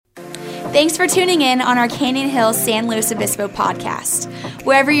Thanks for tuning in on our Canyon Hills San Luis Obispo podcast.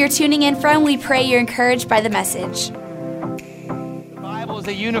 Wherever you're tuning in from, we pray you're encouraged by the message. The Bible is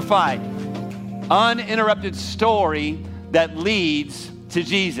a unified, uninterrupted story that leads to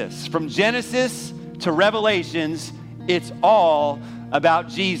Jesus. From Genesis to Revelations, it's all about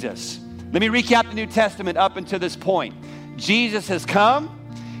Jesus. Let me recap the New Testament up until this point. Jesus has come.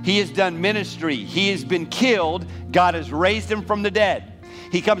 He has done ministry. He has been killed. God has raised him from the dead.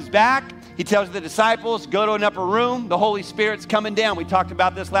 He comes back. He tells the disciples, go to an upper room. The Holy Spirit's coming down. We talked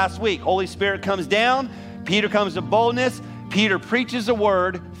about this last week. Holy Spirit comes down. Peter comes to boldness. Peter preaches the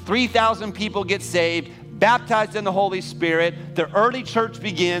word. 3,000 people get saved, baptized in the Holy Spirit. The early church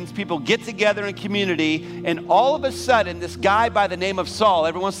begins. People get together in community. And all of a sudden, this guy by the name of Saul,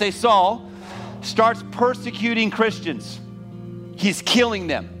 everyone say Saul, starts persecuting Christians. He's killing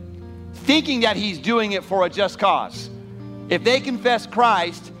them, thinking that he's doing it for a just cause. If they confess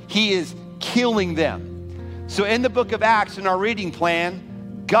Christ, he is killing them. So in the book of Acts, in our reading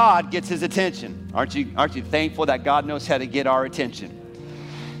plan, God gets his attention. Aren't you thankful that God knows how to get our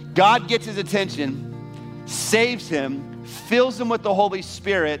attention? God gets his attention, saves him, fills him with the Holy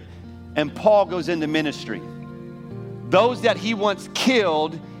Spirit, and Paul goes into ministry. Those that he once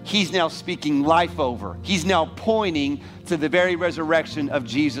killed, he's now speaking life over. He's now pointing to the very resurrection of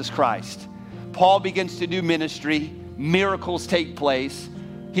Jesus Christ. Paul begins to do ministry. Miracles take place.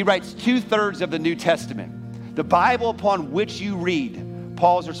 He writes 2/3 of the New Testament. The Bible upon which you read,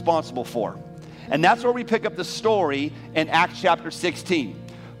 Paul's responsible for. And that's where we pick up the story in Acts chapter 16.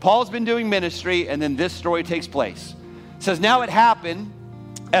 Paul's been doing ministry, and then this story takes place. It says, now it happened,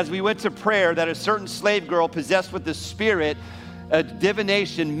 as we went to prayer, that a certain slave girl possessed with the spirit of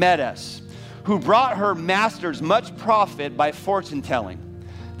divination met us, who brought her masters much profit by fortune telling.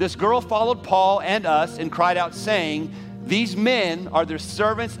 This girl followed Paul and us and cried out, saying, these men are the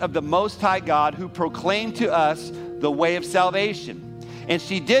servants of the Most High God, who proclaim to us the way of salvation. And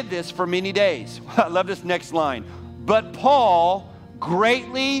she did this for many days. I love this next line. But Paul,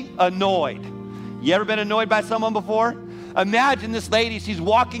 greatly annoyed. You ever been annoyed by someone before? Imagine this lady, she's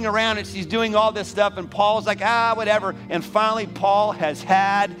walking around and she's doing all this stuff, and Paul's like, whatever. And finally, Paul has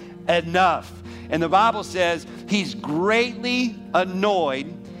had enough. And the Bible says he's greatly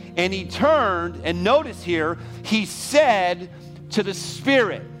annoyed, and he turned, and notice here, he said to the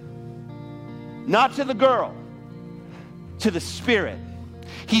Spirit, not to the girl, to the Spirit.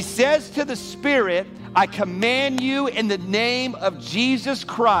 He says to the Spirit, I command you in the name of Jesus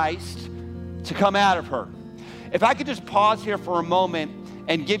Christ to come out of her. If I could just pause here for a moment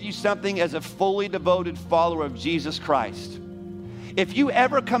and give you something as a fully devoted follower of Jesus Christ. If you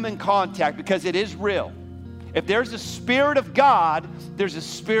ever come in contact, because it is real, if there's a spirit of God, there's a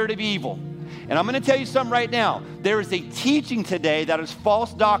spirit of evil. And I'm going to tell you something right now. There is a teaching today that is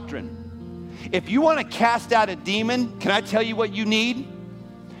false doctrine. If you want to cast out a demon, can I tell you what you need?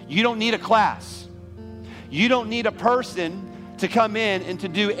 You don't need a class. You don't need a person to come in and to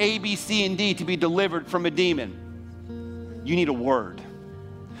do A, B, C, and D to be delivered from a demon. You need a word.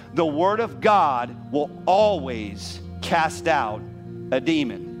 The word of God will always cast out a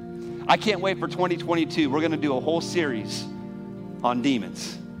demon. I can't wait for 2022. We're going to do a whole series on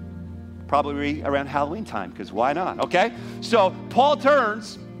demons. Probably around Halloween time, because why not, okay? So Paul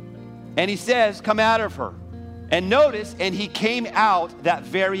turns and he says, come out of her. And notice, and he came out that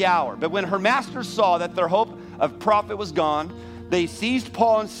very hour. But when her masters saw that their hope of profit was gone, they seized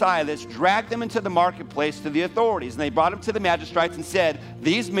Paul and Silas, dragged them into the marketplace to the authorities. And they brought them to the magistrates and said,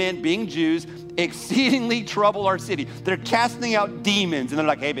 these men, being Jews, exceedingly trouble our city. They're casting out demons. And they're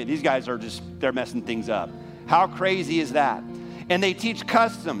like, hey, but these guys they're messing things up. How crazy is that? And they teach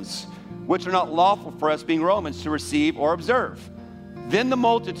customs which are not lawful for us, being Romans, to receive or observe. Then the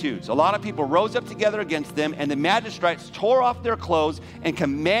multitudes, a lot of people, rose up together against them, and the magistrates tore off their clothes and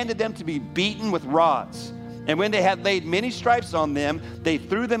commanded them to be beaten with rods. And when they had laid many stripes on them, they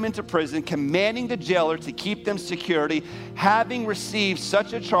threw them into prison, commanding the jailer to keep them security. Having received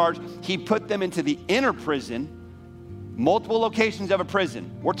such a charge, he put them into the inner prison, multiple locations of a prison.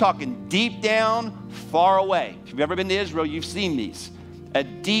 We're talking deep down, far away. If you've ever been to Israel, you've seen these. A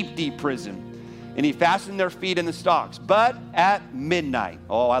deep, deep prison. And he fastened their feet in the stocks. But at midnight,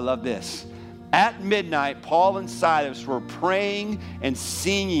 oh, I love this. At midnight, Paul and Silas were praying and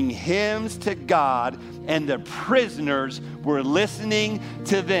singing hymns to God, and the prisoners were listening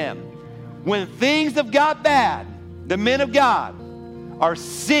to them. When things have got bad, the men of God are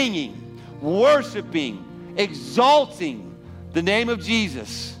singing, worshiping, exalting the name of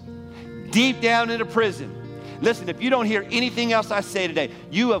Jesus deep down in a prison. Listen, if you don't hear anything else I say today,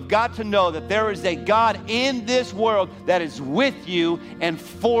 you have got to know that there is a God in this world that is with you and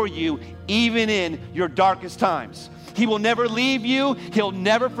for you, even in your darkest times. He will never leave you. He'll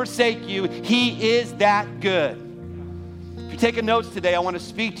never forsake you. He is that good. If you're taking notes today, I want to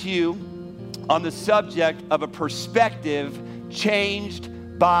speak to you on the subject of a perspective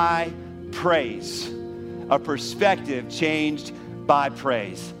changed by praise. A perspective changed by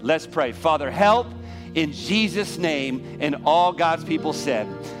praise. Let's pray. Father, help in Jesus' name, and all God's people said,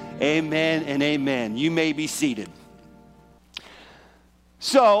 amen and amen. You may be seated.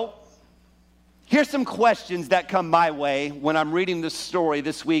 So, here's some questions that come my way when I'm reading this story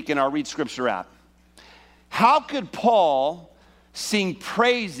this week in our Read Scripture app. How could Paul sing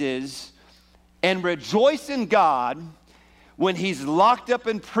praises and rejoice in God when he's locked up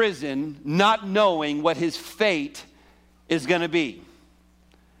in prison, not knowing what his fate is going to be?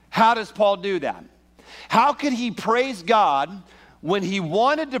 How does Paul do that? How could he praise God when he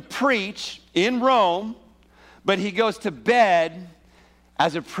wanted to preach in Rome, but he goes to bed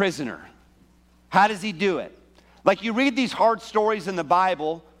as a prisoner? How does he do it? Like, you read these hard stories in the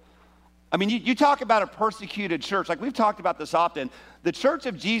Bible. I mean, you talk about a persecuted church. Like, we've talked about this often. The Church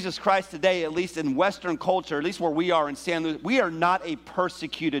of Jesus Christ today, at least in Western culture, at least where we are in San Luis, we are not a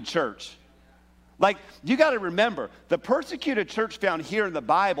persecuted church. Like, you got to remember, the persecuted church found here in the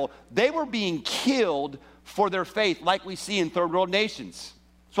Bible, they were being killed for their faith, like we see in third world nations.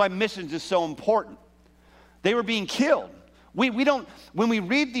 That's why missions is so important. They were being killed. We don't, when we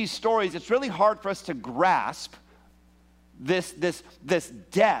read these stories, it's really hard for us to grasp this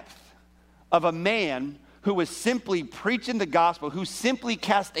depth of a man who was simply preaching the gospel, who simply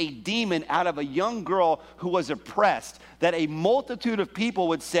cast a demon out of a young girl who was oppressed, that a multitude of people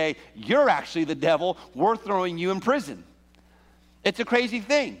would say, you're actually the devil, we're throwing you in prison. It's a crazy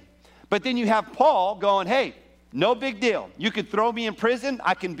thing. But then you have Paul going, hey, no big deal. You could throw me in prison,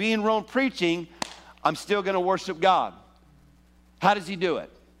 I can be in Rome preaching, I'm still going to worship God. How does he do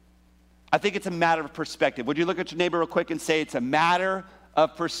it? I think it's a matter of perspective. Would you look at your neighbor real quick and say it's a matter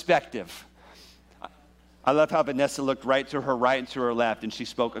of perspective? I love how Vanessa looked right to her right and to her left, and she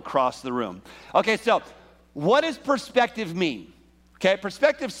spoke across the room. Okay, so what does perspective mean? Okay,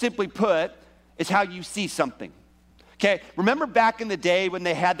 perspective, simply put, is how you see something. Okay, remember back in the day when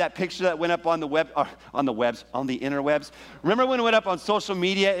they had that picture that went up on the interwebs? Remember when it went up on social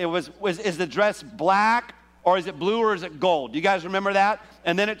media? It was is the dress black, or is it blue, or is it gold? You guys remember that?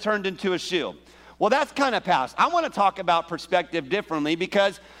 And then it turned into a shoe. Well, that's kind of past. I want to talk about perspective differently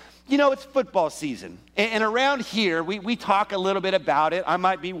because, you know, it's football season. And around here, we talk a little bit about it. I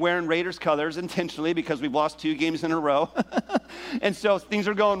might be wearing Raiders colors intentionally because we've lost 2 games in a row. And so things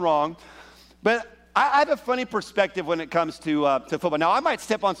are going wrong. But I have a funny perspective when it comes to football. Now, I might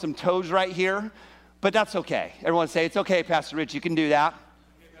step on some toes right here, but that's okay. Everyone say, it's okay, Pastor Rich, you can do that.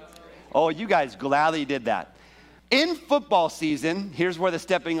 Oh, you guys gladly did that. In football season, here's where the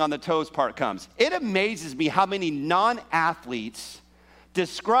stepping on the toes part comes. It amazes me how many non-athletes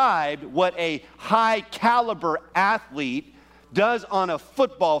described what a high caliber athlete does on a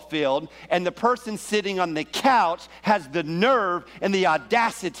football field, and the person sitting on the couch has the nerve and the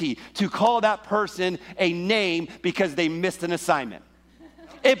audacity to call that person a name because they missed an assignment.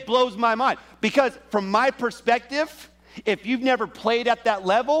 It blows my mind because from my perspective, if you've never played at that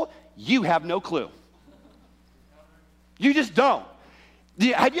level, you have no clue. You just don't.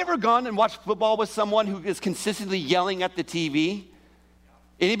 Have you ever gone and watched football with someone who is consistently yelling at the TV?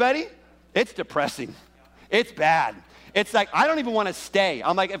 Anybody? It's depressing. It's bad. It's like, I don't even want to stay.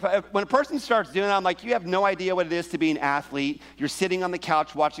 I'm like, when a person starts doing it, I'm like, you have no idea what it is to be an athlete. You're sitting on the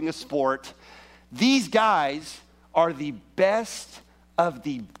couch watching a sport. These guys are the best of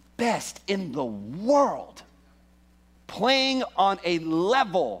the best in the world, playing on a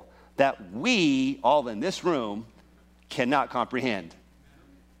level that we, all in this room, cannot comprehend.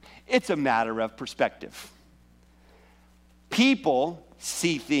 It's a matter of perspective. People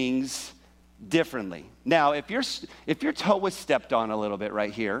see things differently. Now, if your toe was stepped on a little bit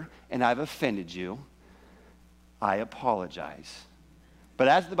right here, and I've offended you, I apologize. But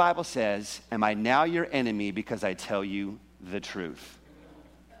as the Bible says, am I now your enemy because I tell you the truth?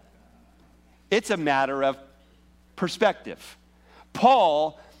 It's a matter of perspective.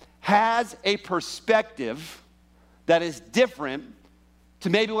 Paul has a perspective that is different to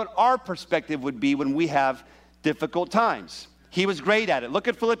maybe what our perspective would be when we have difficult times. He was great at it. Look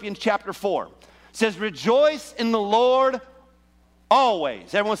at Philippians chapter 4. It says, rejoice in the Lord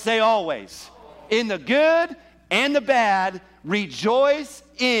always. Everyone say always. In the good and the bad, rejoice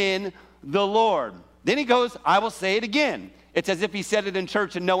in the Lord. Then he goes, I will say it again. It's as if he said it in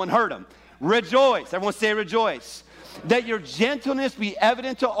church and no one heard him. Rejoice. Everyone say rejoice. That your gentleness be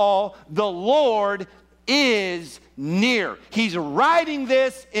evident to all. The Lord is near. He's writing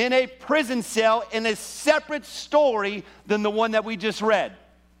this in a prison cell in a separate story than the one that we just read.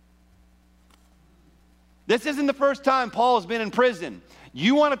 This isn't the first time Paul has been in prison.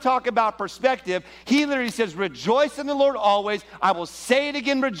 You want to talk about perspective. He literally says, rejoice in the Lord always. I will say it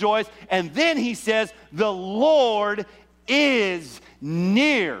again, rejoice. And then he says, the Lord is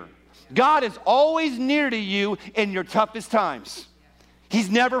near. God is always near to you in your toughest times. He's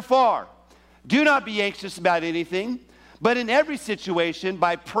never far. Do not be anxious about anything, but in every situation,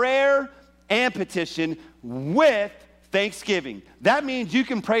 by prayer and petition, with thanksgiving. That means you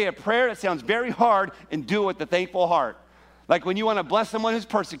can pray a prayer that sounds very hard and do it with a thankful heart. Like when you want to bless someone who's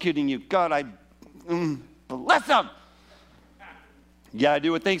persecuting you. God, I bless them. You got to do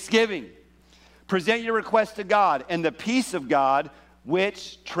it with thanksgiving. Present your request to God, and the peace of God,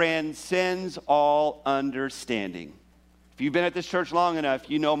 which transcends all understanding. If you've been at this church long enough,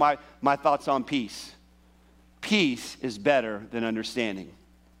 you know my thoughts on peace. Peace is better than understanding.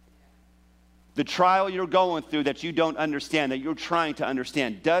 The trial you're going through that you don't understand, that you're trying to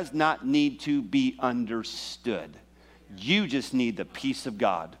understand, does not need to be understood. You just need the peace of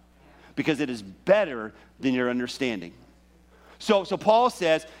God because it is better than your understanding. So Paul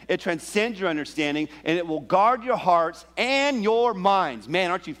says it transcends your understanding and it will guard your hearts and your minds.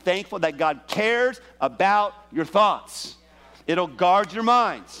 Man, aren't you thankful that God cares about your thoughts? It'll guard your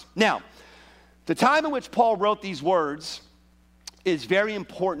minds. Now, the time in which Paul wrote these words is very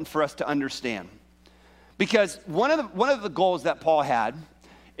important for us to understand. Because one of the goals that Paul had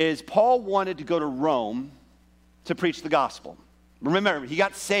is Paul wanted to go to Rome to preach the gospel. Remember, he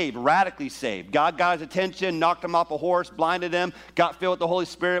got saved, radically saved. God got his attention, knocked him off a horse, blinded him, got filled with the Holy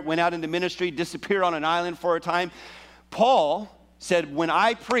Spirit, went out into ministry, disappeared on an island for a time. Paul said, when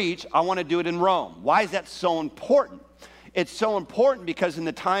I preach, I want to do it in Rome. Why is that so important? It's so important because in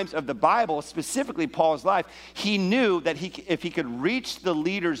the times of the Bible, specifically Paul's life, he knew that if he could reach the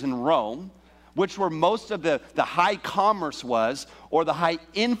leaders in Rome, which where most of the high commerce was, or the high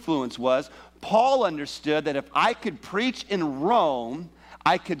influence was, Paul understood that if I could preach in Rome,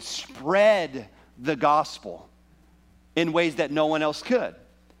 I could spread the gospel in ways that no one else could.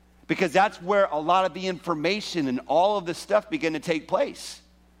 Because that's where a lot of the information and all of this stuff began to take place.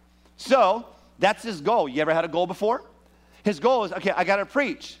 So that's his goal. You ever had a goal before? His goal is, okay, I got to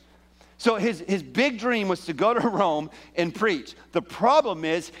preach. So his big dream was to go to Rome and preach. The problem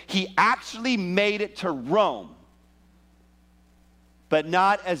is he actually made it to Rome. But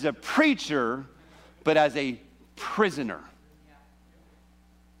not as a preacher, but as a prisoner.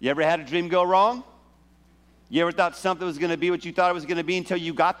 You ever had a dream go wrong? You ever thought something was going to be what you thought it was going to be until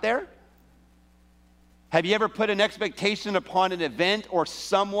you got there? Have you ever put an expectation upon an event or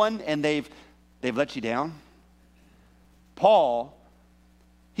someone and they've let you down? Paul,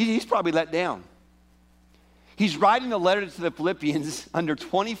 he's probably let down. He's writing a letter to the Philippians under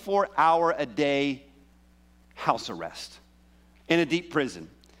 24-hour-a-day house arrest in a deep prison.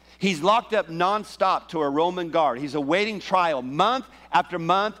 He's locked up nonstop to a Roman guard. He's awaiting trial. Month after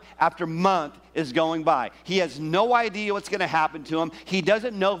month after month is going by. He has no idea what's going to happen to him. He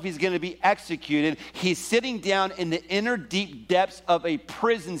doesn't know if he's going to be executed. He's sitting down in the inner deep depths of a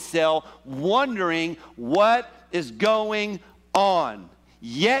prison cell wondering what is going on.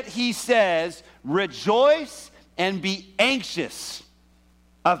 Yet he says, rejoice and be anxious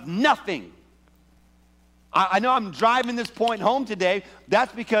of nothing. I know I'm driving this point home today.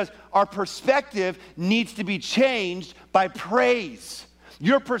 That's because our perspective needs to be changed by praise.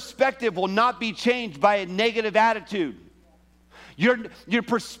 Your perspective will not be changed by a negative attitude. Your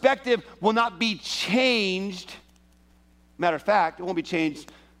perspective will not be changed. Matter of fact, it won't be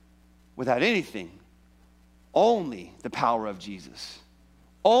changed without anything. Only the power of Jesus.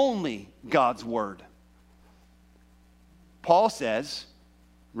 Only God's word. Paul says,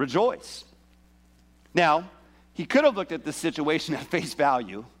 rejoice. Now, he could have looked at the situation at face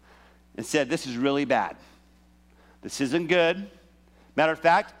value and said, this is really bad. This isn't good. Matter of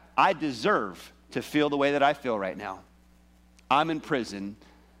fact, I deserve to feel the way that I feel right now. I'm in prison,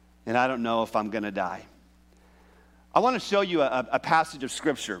 and I don't know if I'm going to die. I want to show you a passage of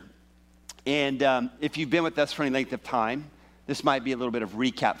Scripture. And if you've been with us for any length of time, this might be a little bit of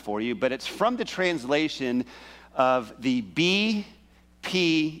recap for you, but it's from the translation of the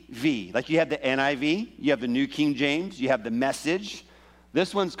BPV. Like you have the NIV, you have the New King James, you have the Message.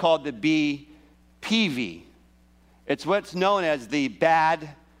 This one's called the BPV. It's what's known as the bad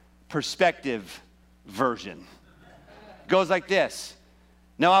perspective version. It goes like this.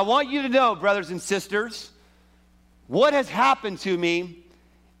 Now I want you to know, brothers and sisters, what has happened to me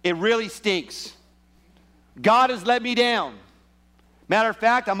It really stinks. God has let me down. Matter of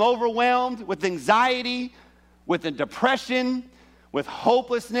fact, I'm overwhelmed with anxiety, with depression, with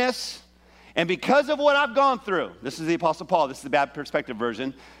hopelessness. And because of what I've gone through, this is the Apostle Paul, this is the bad perspective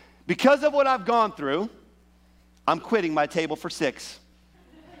version. Because of what I've gone through, I'm quitting my table for 6.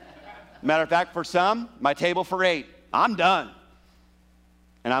 Matter of fact, for some, my table for 8. I'm done.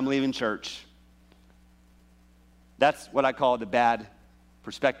 And I'm leaving church. That's what I call the bad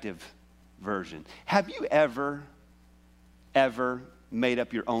perspective version. Have you ever made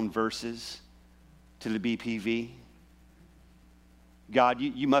up your own verses to the BPV? God,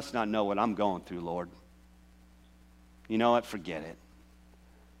 you must not know what I'm going through, Lord. You know what? Forget it.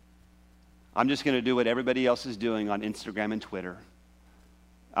 I'm just going to do what everybody else is doing on Instagram and Twitter.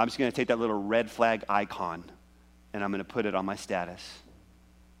 I'm just going to take that little red flag icon and I'm going to put it on my status.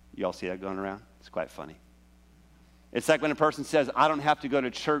 You all see that going around? It's quite funny. It's like when a person says, I don't have to go to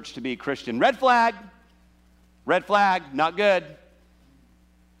church to be a Christian. Red flag, not good.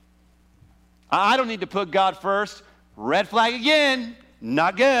 I don't need to put God first. Red flag again,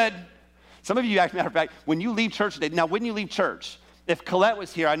 not good. Some of you, as a matter of fact, when you leave church today, now when you leave church, if Colette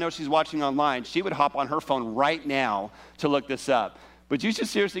was here, I know she's watching online, she would hop on her phone right now to look this up. But you should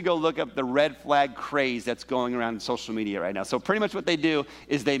seriously go look up the red flag craze that's going around in social media right now. So pretty much what they do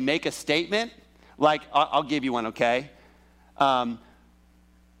is they make a statement, like, I'll give you one, okay? The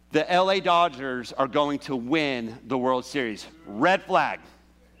LA Dodgers are going to win the World Series. Red flag.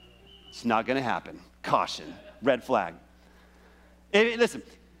 It's not going to happen. Caution. Red flag. Listen,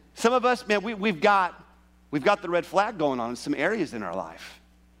 some of us, man, we've got the red flag going on in some areas in our life.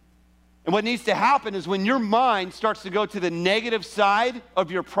 And what needs to happen is when your mind starts to go to the negative side of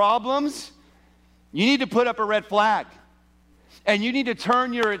your problems, you need to put up a red flag. And you need to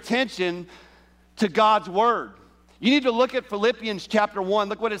turn your attention to God's word. You need to look at Philippians chapter 1.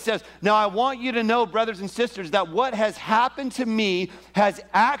 Look what it says. Now I want you to know, brothers and sisters, that what has happened to me has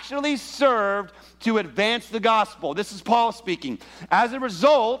actually served to advance the gospel. This is Paul speaking. As a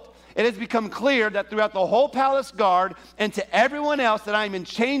result, it has become clear that throughout the whole palace guard and to everyone else that I am in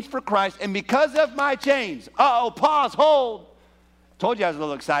chains for Christ. And because of my chains, pause, hold. Told you I was a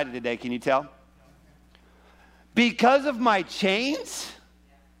little excited today, can you tell? Because of my chains?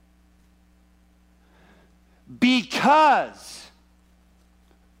 Because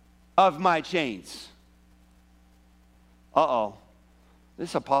of my chains.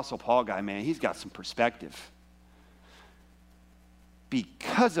 This Apostle Paul guy, man, he's got some perspective.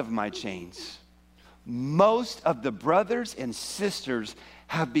 Because of my chains, most of the brothers and sisters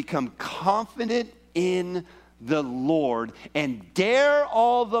have become confident in the Lord and dare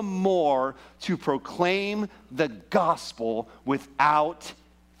all the more to proclaim the gospel without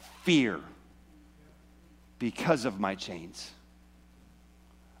fear. Because of my chains.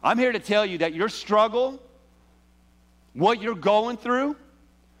 I'm here to tell you that your struggle, what you're going through,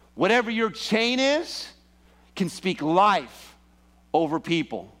 whatever your chain is, can speak life over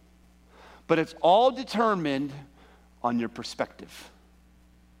people. But it's all determined on your perspective.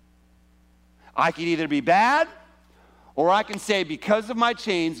 I can either be bad, or I can say, because of my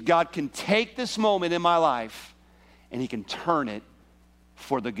chains, God can take this moment in my life and he can turn it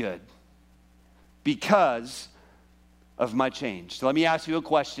for the good. Because of my change. So let me ask you a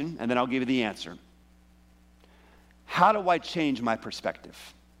question, and then I'll give you the answer. How do I change my perspective?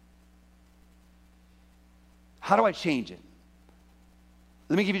 How do I change it?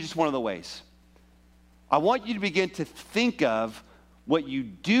 Let me give you just one of the ways. I want you to begin to think of what you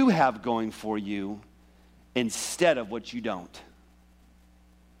do have going for you instead of what you don't.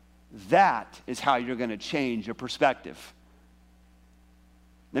 That is how you're going to change your perspective.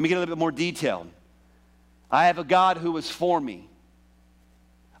 Let me get a little bit more detailed. I have a God who is for me.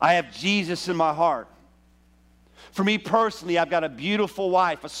 I have Jesus in my heart. For me personally, I've got a beautiful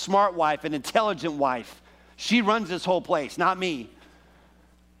wife, a smart wife, an intelligent wife. She runs this whole place, not me.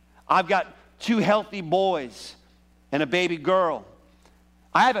 I've got 2 healthy boys and a baby girl.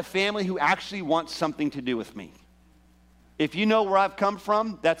 I have a family who actually wants something to do with me. If you know where I've come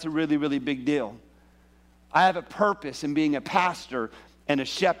from, that's a really, really big deal. I have a purpose in being a pastor and a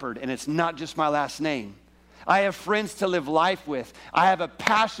shepherd, and it's not just my last name. I have friends to live life with. I have a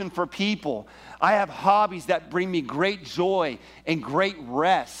passion for people. I have hobbies that bring me great joy and great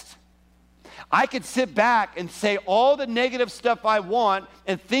rest. I could sit back and say all the negative stuff I want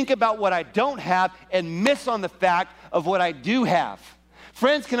and think about what I don't have and miss on the fact of what I do have.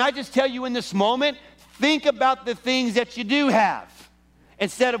 Friends, can I just tell you in this moment, think about the things that you do have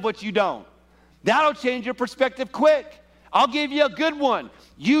instead of what you don't. That'll change your perspective quick. I'll give you a good one.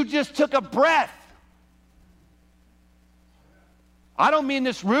 You just took a breath. I don't mean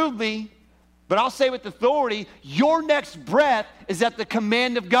this rudely, but I'll say with authority, your next breath is at the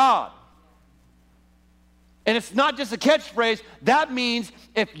command of God. And it's not just a catchphrase. That means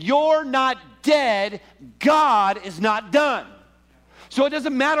if you're not dead, God is not done. So it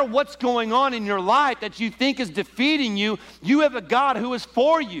doesn't matter what's going on in your life that you think is defeating you. You have a God who is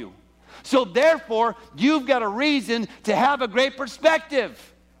for you. So therefore, you've got a reason to have a great perspective.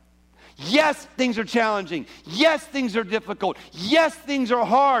 Yes, things are challenging. Yes, things are difficult. Yes, things are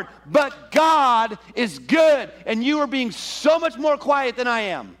hard. But God is good. And you are being so much more quiet than I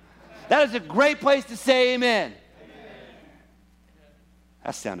am. That is a great place to say amen.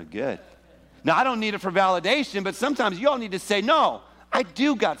 That sounded good. Now, I don't need it for validation, but sometimes you all need to say, no, I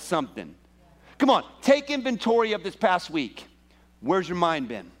do got something. Come on, take inventory of this past week. Where's your mind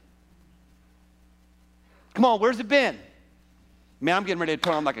been? Come on, where's it been? Man, I'm getting ready to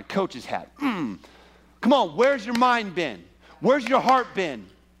put on like a coach's hat. Come on, where's your mind been? Where's your heart been?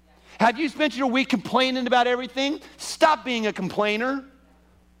 Have you spent your week complaining about everything? Stop being a complainer.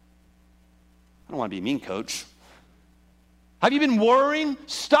 I don't want to be a mean coach. Have you been worrying?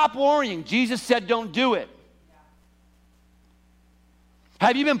 Stop worrying. Jesus said don't do it.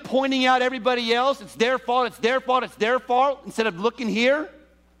 Have you been pointing out everybody else? It's their fault, it's their fault, it's their fault, instead of looking here?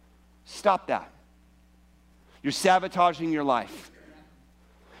 Stop that. You're sabotaging your life.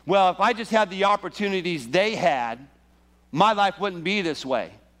 Well, if I just had the opportunities they had, my life wouldn't be this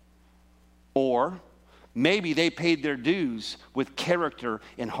way. Or maybe they paid their dues with character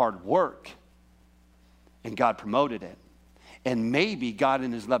and hard work, and God promoted it. And maybe God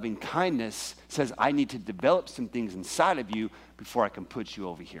in his loving kindness says, I need to develop some things inside of you before I can put you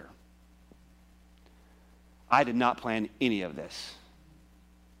over here. I did not plan any of this.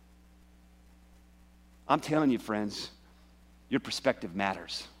 I'm telling you, friends, your perspective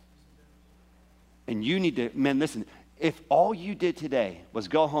matters. And you need to, man, listen, if all you did today was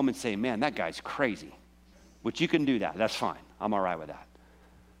go home and say, man, that guy's crazy, which you can do that, that's fine. I'm all right with that.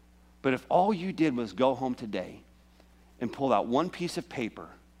 But if all you did was go home today and pull out one piece of paper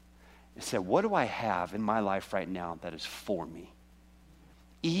and say, what do I have in my life right now that is for me?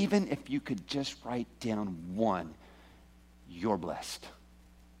 Even if you could just write down one, you're blessed.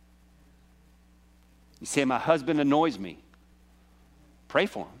 You say, my husband annoys me. Pray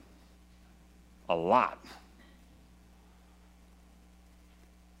for him. A lot.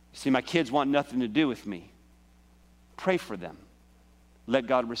 You see, my kids want nothing to do with me. Pray for them. Let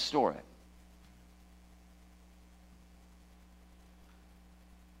God restore it.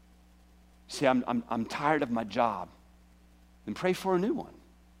 See, I'm tired of my job. Then pray for a new one.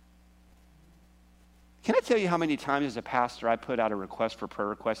 Can I tell you how many times as a pastor I put out a request for prayer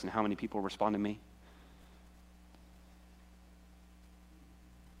requests and how many people respond to me?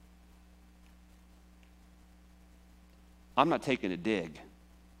 I'm not taking a dig.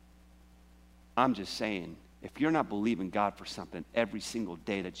 I'm just saying, if you're not believing God for something every single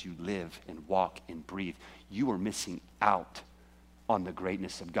day that you live and walk and breathe, you are missing out on the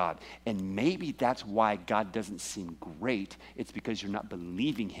greatness of God. And maybe that's why God doesn't seem great. It's because you're not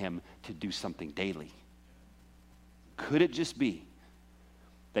believing him to do something daily. Could it just be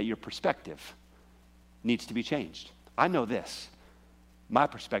that your perspective needs to be changed? I know this. My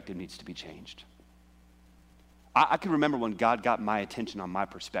perspective needs to be changed. I can remember when God got my attention on my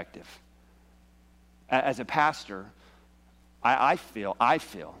perspective. As a pastor, I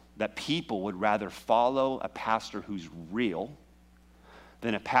feel that people would rather follow a pastor who's real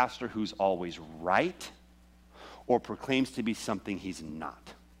than a pastor who's always right or proclaims to be something he's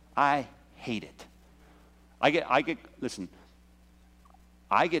not. I hate it. I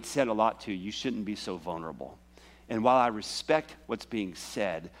get said a lot too, you shouldn't be so vulnerable. And while I respect what's being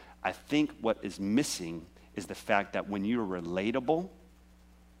said, I think what is missing is the fact that when you're relatable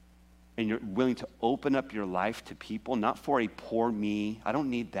and you're willing to open up your life to people, not for a poor me, I don't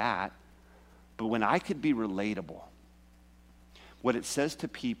need that, but when I could be relatable, what it says to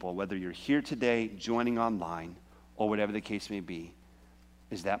people, whether you're here today, joining online, or whatever the case may be,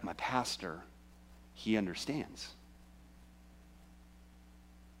 is that my pastor, he understands.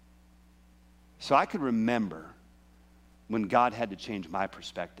 So I could remember when God had to change my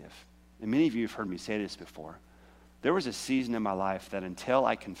perspective. And many of you have heard me say this before. There was a season in my life that until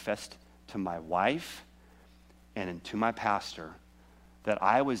I confessed to my wife and to my pastor that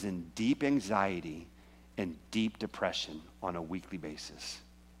I was in deep anxiety and deep depression on a weekly basis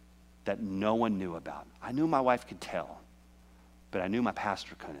that no one knew about. I knew my wife could tell, but I knew my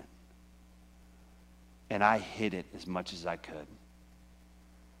pastor couldn't. And I hid it as much as I could.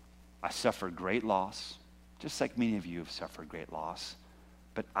 I suffered great loss, just like many of you have suffered great loss,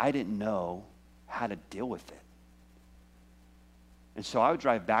 but I didn't know how to deal with it. And so I would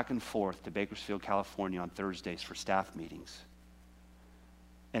drive back and forth to Bakersfield, California on Thursdays for staff meetings.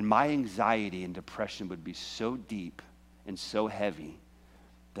 And my anxiety and depression would be so deep and so heavy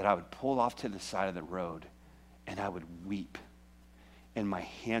that I would pull off to the side of the road and I would weep. And my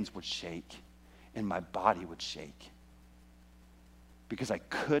hands would shake and my body would shake. Because I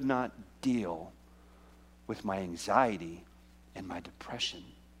could not deal with my anxiety and my depression.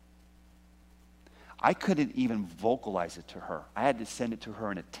 I couldn't even vocalize it to her. I had to send it to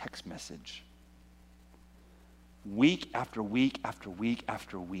her in a text message. Week after week after week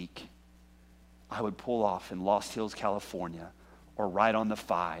after week, I would pull off in Lost Hills, California, or ride on the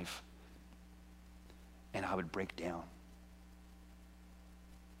 5, and I would break down.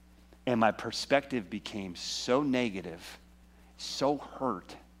 And my perspective became so negative, so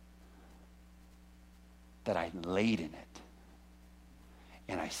hurt, that I laid in it,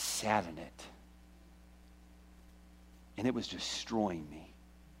 and I sat in it, and it was destroying me.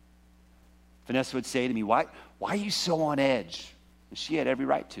 Vanessa would say to me, why are you so on edge? And she had every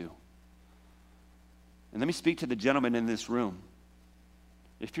right to. And let me speak to the gentleman in this room.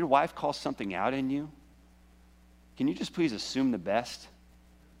 If your wife calls something out in you, can you just please assume the best?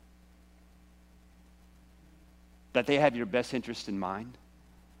 That they have your best interest in mind?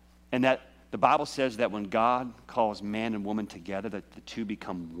 And that the Bible says that when God calls man and woman together, that the two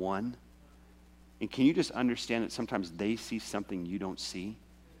become one. And can you just understand that sometimes they see something you don't see?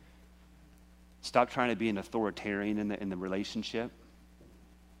 Stop trying to be an authoritarian in the relationship.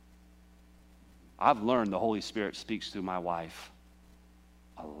 I've learned the Holy Spirit speaks through my wife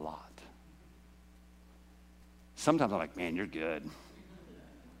a lot. Sometimes I'm like, man, you're good.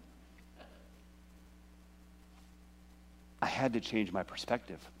 I had to change my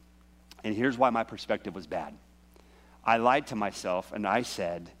perspective. And here's why my perspective was bad. I lied to myself and I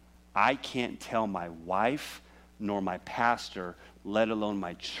said, I can't tell my wife nor my pastor, let alone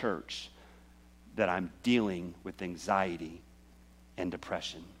my church, that I'm dealing with anxiety and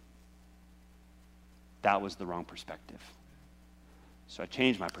depression. That was the wrong perspective. So I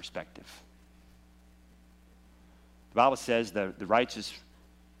changed my perspective. The Bible says the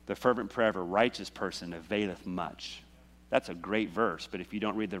fervent prayer of a righteous person availeth much. That's a great verse, but if you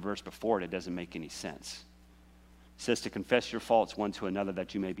don't read the verse before it, it doesn't make any sense. It says to confess your faults one to another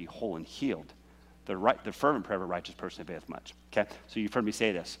that you may be whole and healed. The fervent prayer of a righteous person availeth much. Okay? So you've heard me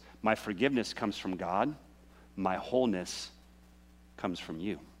say this. My forgiveness comes from God. My wholeness comes from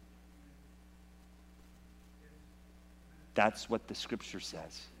you. That's what the scripture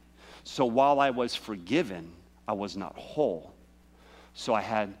says. So while I was forgiven, I was not whole. So I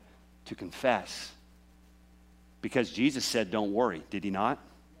had to confess. Because Jesus said, don't worry. Did he not?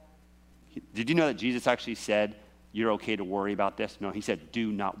 Did you know that Jesus actually said, you're okay to worry about this? No, he said,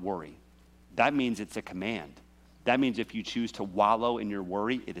 do not worry. That means it's a command. That means if you choose to wallow in your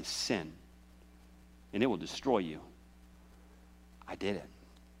worry, it is sin. And it will destroy you. I did it.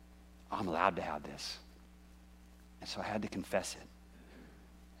 I'm allowed to have this. And so I had to confess it.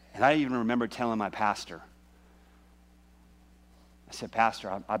 And I even remember telling my pastor, I said,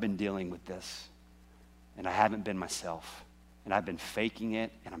 Pastor, I've been dealing with this. And I haven't been myself. And I've been faking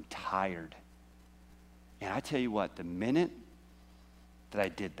it, and I'm tired. And I tell you what, the minute that I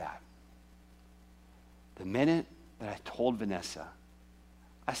did that, the minute that I told Vanessa,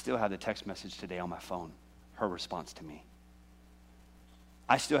 I still have the text message today on my phone, her response to me.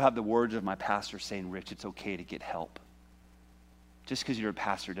 I still have the words of my pastor saying, Rich, it's okay to get help. Just because you're a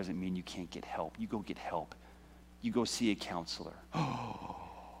pastor doesn't mean you can't get help. You go get help. You go see a counselor.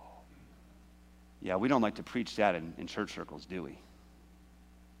 Yeah, we don't like to preach that in church circles, do we?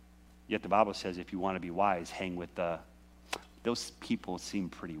 Yet the Bible says if you want to be wise, hang with those people seem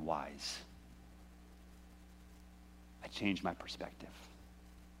pretty wise. I changed my perspective.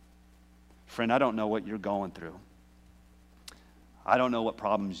 Friend, I don't know what you're going through. I don't know what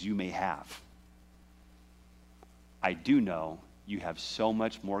problems you may have. I do know you have so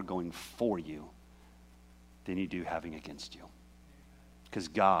much more going for you than you do having against you. Because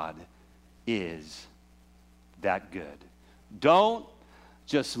God is that good. Don't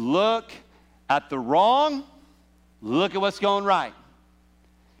just look at the wrong, look at what's going right.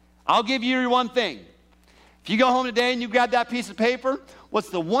 I'll give you one thing. If you go home today and you grab that piece of paper, what's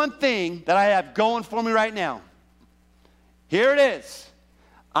the one thing that I have going for me right now? Here it is.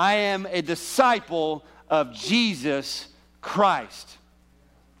 I am a disciple of Jesus Christ.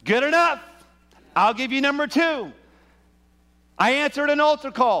 Good enough. I'll give you number 2. I answered an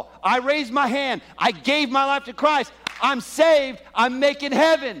altar call. I raised my hand. I gave my life to Christ. I'm saved. I'm making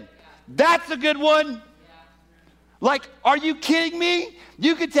heaven. That's a good one. Like, are you kidding me?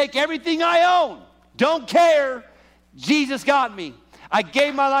 You could take everything I own, don't care, Jesus got me. I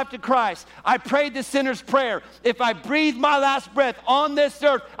gave my life to Christ. I prayed the sinner's prayer. If I breathe my last breath on this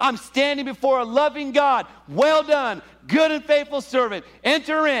earth, I'm standing before a loving God. Well done, good and faithful servant.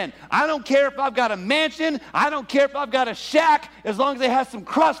 Enter in. I don't care if I've got a mansion. I don't care if I've got a shack. As long as it has some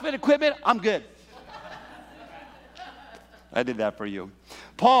CrossFit equipment, I'm good. I did that for you.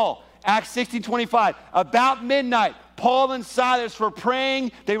 Paul, Acts 16:25. About midnight, Paul and Silas were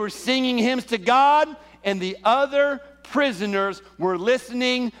praying. They were singing hymns to God, and the other prisoners were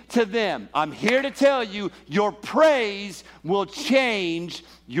listening to them. I'm here to tell you, your praise will change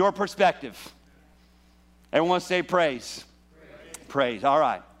your perspective. Everyone say praise. Praise. All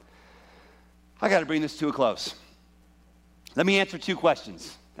right. I got to bring this to a close. Let me answer 2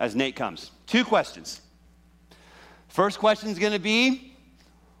 questions as Nate comes. 2 questions. First question is going to be,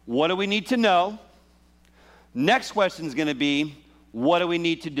 what do we need to know? Next question is going to be, what do we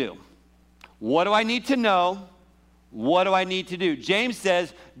need to do? What do I need to know? What do I need to do? James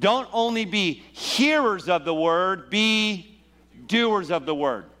says, don't only be hearers of the word, be doers of the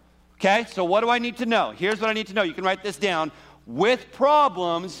word. Okay, so what do I need to know? Here's what I need to know. You can write this down. With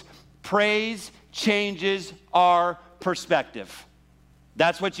problems, praise changes our perspective.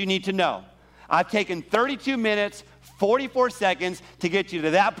 That's what you need to know. I've taken 32 minutes, 44 seconds to get you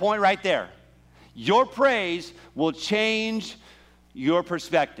to that point right there. Your praise will change your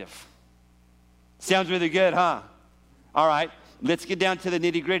perspective. Sounds really good, huh? All right, let's get down to the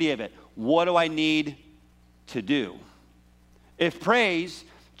nitty-gritty of it. What do I need to do? If praise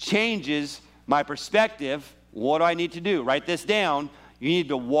changes my perspective, what do I need to do? Write this down. You need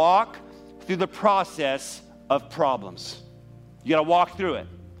to walk through the process of problems. You got to walk through it.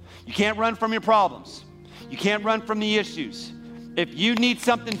 You can't run from your problems. You can't run from the issues. If you need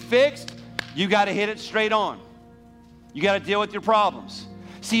something fixed, you got to hit it straight on. You got to deal with your problems.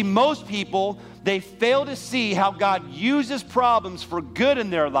 See, most people, they fail to see how God uses problems for good in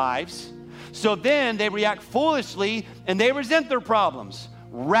their lives. So then they react foolishly and they resent their problems.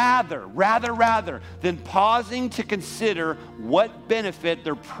 Rather than pausing to consider what benefit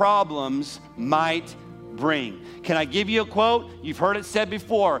their problems might bring. Can I give you a quote? You've heard it said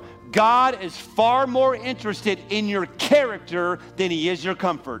before. God is far more interested in your character than he is your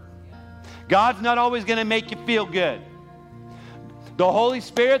comfort. God's not always going to make you feel good. The Holy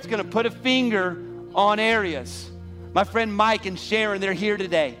Spirit's going to put a finger on areas. My friend Mike and Sharon, they're here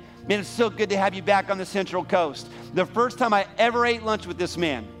today. Man, it's so good to have you back on the Central Coast. The first time I ever ate lunch with this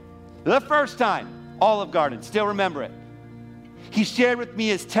man, the first time, Olive Garden, still remember it. He shared with me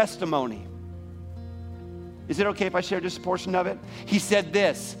his testimony. Is it okay if I share just a portion of it? He said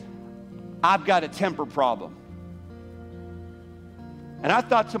this, I've got a temper problem. And I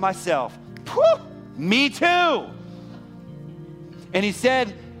thought to myself, me too. And he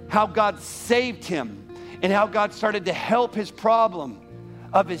said how God saved him and how God started to help his problem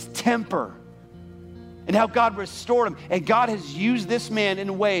of his temper and how God restored him. And God has used this man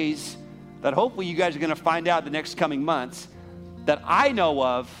in ways that hopefully you guys are going to find out the next coming months that I know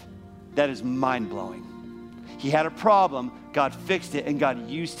of that is mind-blowing. He had a problem, God fixed it, and God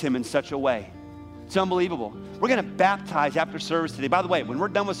used him in such a way. It's unbelievable. We're going to baptize after service today. By the way, when we're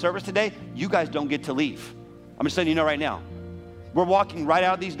done with service today, you guys don't get to leave. I'm just letting you know right now. We're walking right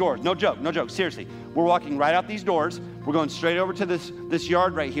out these doors. No joke, seriously. We're walking right out these doors. We're going straight over to this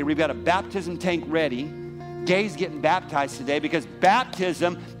yard right here. We've got a baptism tank ready. Gay's getting baptized today because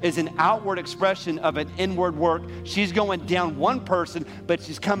baptism is an outward expression of an inward work. She's going down one person, but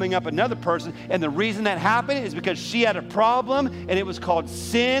she's coming up another person. And the reason that happened is because she had a problem, and it was called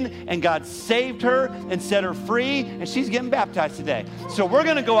sin, and God saved her and set her free, and she's getting baptized today. So we're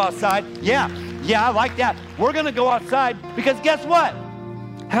going to go outside. Yeah, I like that. We're going to go outside because guess what?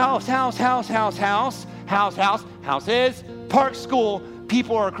 House is Park School.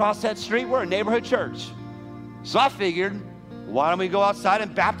 People are across that street. We're a neighborhood church. So I figured, why don't we go outside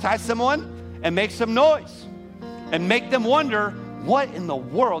and baptize someone and make some noise and make them wonder what in the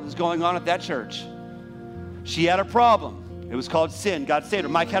world is going on at that church. She had a problem. It was called sin. God saved her.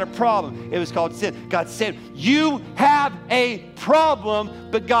 Mike had a problem. It was called sin. God saved her. You have a problem,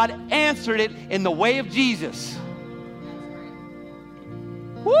 but God answered it in the way of Jesus.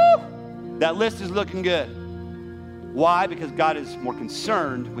 Woo! That list is looking good. Why? Because God is more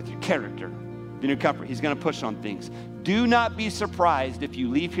concerned with your character than your comfort. He's going to push on things. Do not be surprised if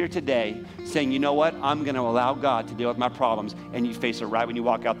you leave here today saying, you know what, I'm going to allow God to deal with my problems, and you face it right when you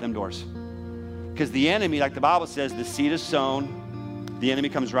walk out them doors. Because the enemy, like the Bible says, the seed is sown, the enemy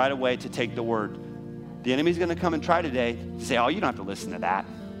comes right away to take the word. The enemy's going to come and try today to say, oh, you don't have to listen to that.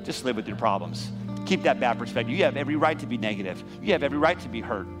 Just live with your problems. Keep that bad perspective. You have every right to be negative. You have every right to be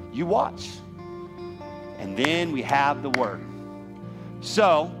hurt. You watch. and then we have the Word.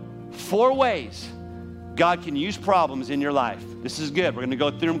 So, 4 ways God can use problems in your life. This is good. We're going to go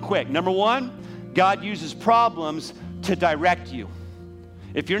through them quick. Number 1, God uses problems to direct you.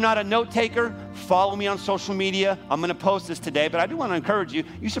 If you're not a note taker, follow me on social media. I'm going to post this today, but I do want to encourage you.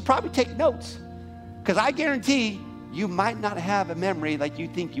 You should probably take notes, because I guarantee you might not have a memory like you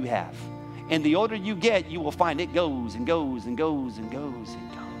think you have. And the older you get, you will find it goes and goes and goes and goes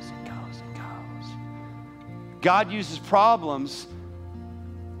and goes and goes and goes. God uses problems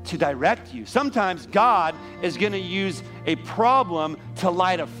to direct you. Sometimes God is going to use a problem to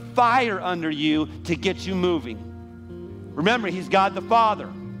light a fire under you to get you moving. Remember, He's God the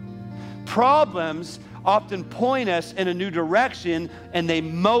Father. Problems often point us in a new direction, and they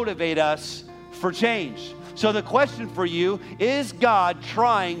motivate us for change. So the question for you, is God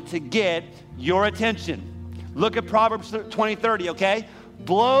trying to get your attention? Look at Proverbs 20:30, okay?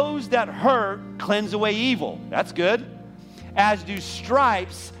 Blows that hurt cleanse away evil. That's good. As do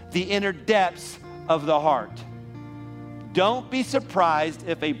stripes the inner depths of the heart. Don't be surprised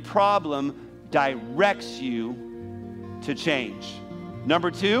if a problem directs you to change.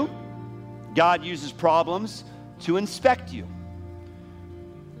 Number 2, God uses problems to inspect you.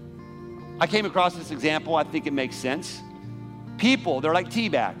 I came across this example. I think it makes sense. People, they're like tea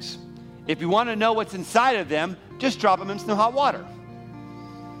bags. If you want to know what's inside of them, just drop them in some hot water.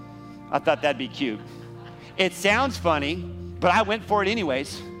 I thought that'd be cute. It sounds funny, but I went for it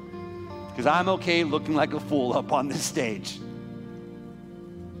anyways, because I'm okay looking like a fool up on this stage.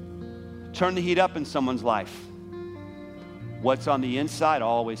 Turn the heat up in someone's life. What's on the inside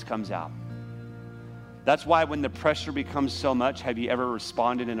always comes out. That's why when the pressure becomes so much, have you ever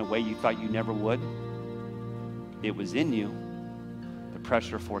responded in a way you thought you never would? It was in you. The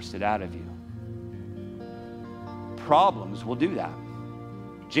pressure forced it out of you. Problems will do that.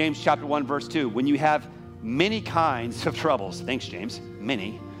 James chapter 1, verse 2, when you have many kinds of troubles, thanks James,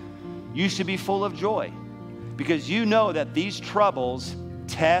 many, you should be full of joy, because you know that these troubles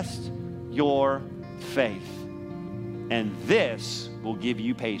test your faith. And this will give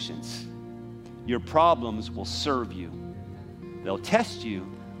you patience. Your problems will serve you. They'll test you,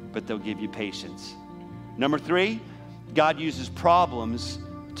 but they'll give you patience. Number 3, God uses problems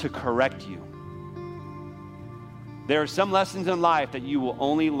to correct you. There are some lessons in life that you will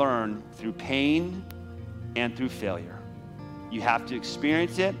only learn through pain and through failure. You have to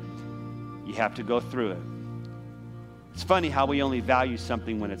experience it. You have to go through it. It's funny how we only value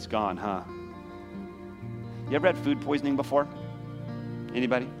something when it's gone, huh? You ever had food poisoning before?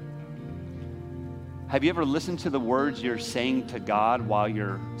 Anybody? Have you ever listened to the words you're saying to God while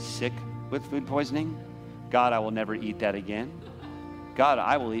you're sick with food poisoning? God, I will never eat that again. God,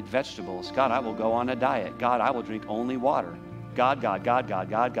 I will eat vegetables. God, I will go on a diet. God, I will drink only water. God,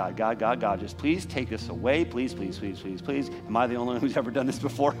 just please take this away. Please, please, please, please, please. Am I the only one who's ever done this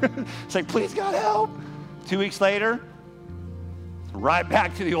before? It's like, please, God, help. 2 weeks later, right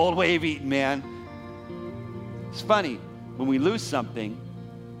back to the old way of eating, man. It's funny, when we lose something,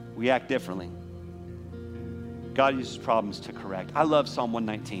 we act differently. God uses problems to correct. I love Psalm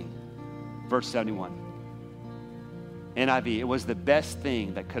 119, verse 71. NIV, it was the best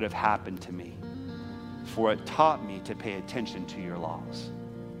thing that could have happened to me, for it taught me to pay attention to your laws.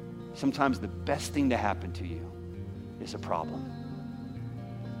 Sometimes the best thing to happen to you is a problem.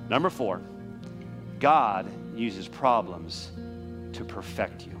 Number 4, God uses problems to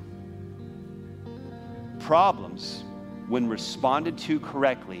perfect you. Problems, when responded to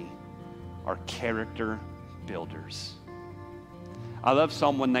correctly, are character builders. I love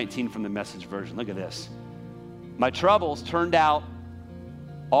Psalm 119 from the Message version. Look at this. My troubles turned out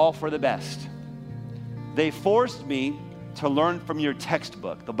all for the best. They forced me to learn from your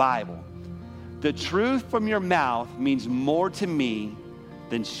textbook, the Bible. The truth from your mouth means more to me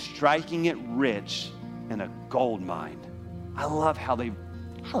than striking it rich in a gold mine. I love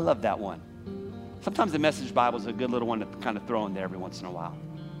that one. Sometimes the Message Bible is a good little one to kind of throw in there every once in a while.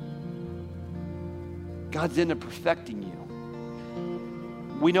 God's into perfecting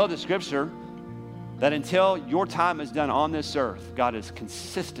you. We know the scripture that until your time is done on this earth, God is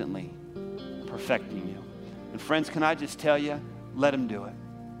consistently perfecting you. And friends, can I just tell you, let him do it.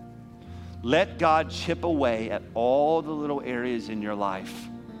 Let God chip away at all the little areas in your life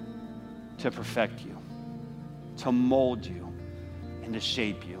to perfect you, to mold you, and to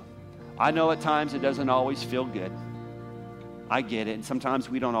shape you. I know at times it doesn't always feel good. I get it, and sometimes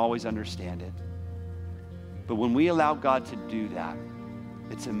we don't always understand it. But when we allow God to do that,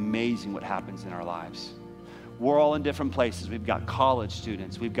 it's amazing what happens in our lives. We're all in different places. We've got college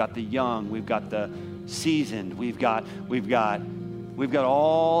students, we've got the young, we've got the seasoned, we've got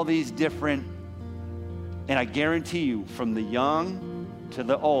all these different And I guarantee you, from the young to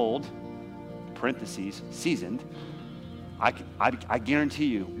the old, parentheses, seasoned, I guarantee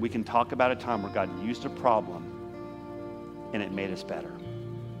you we can talk about a time where God used a problem and it made us better.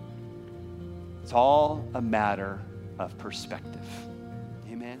 It's all a matter of perspective.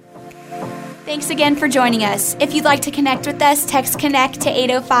 Amen. Thanks again for joining us. If you'd like to connect with us, text CONNECT to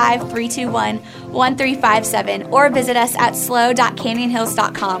 805-321-1357 or visit us at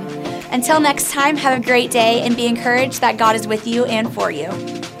slow.canyonhills.com. Until next time, have a great day and be encouraged that God is with you and for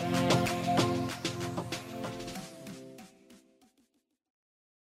you.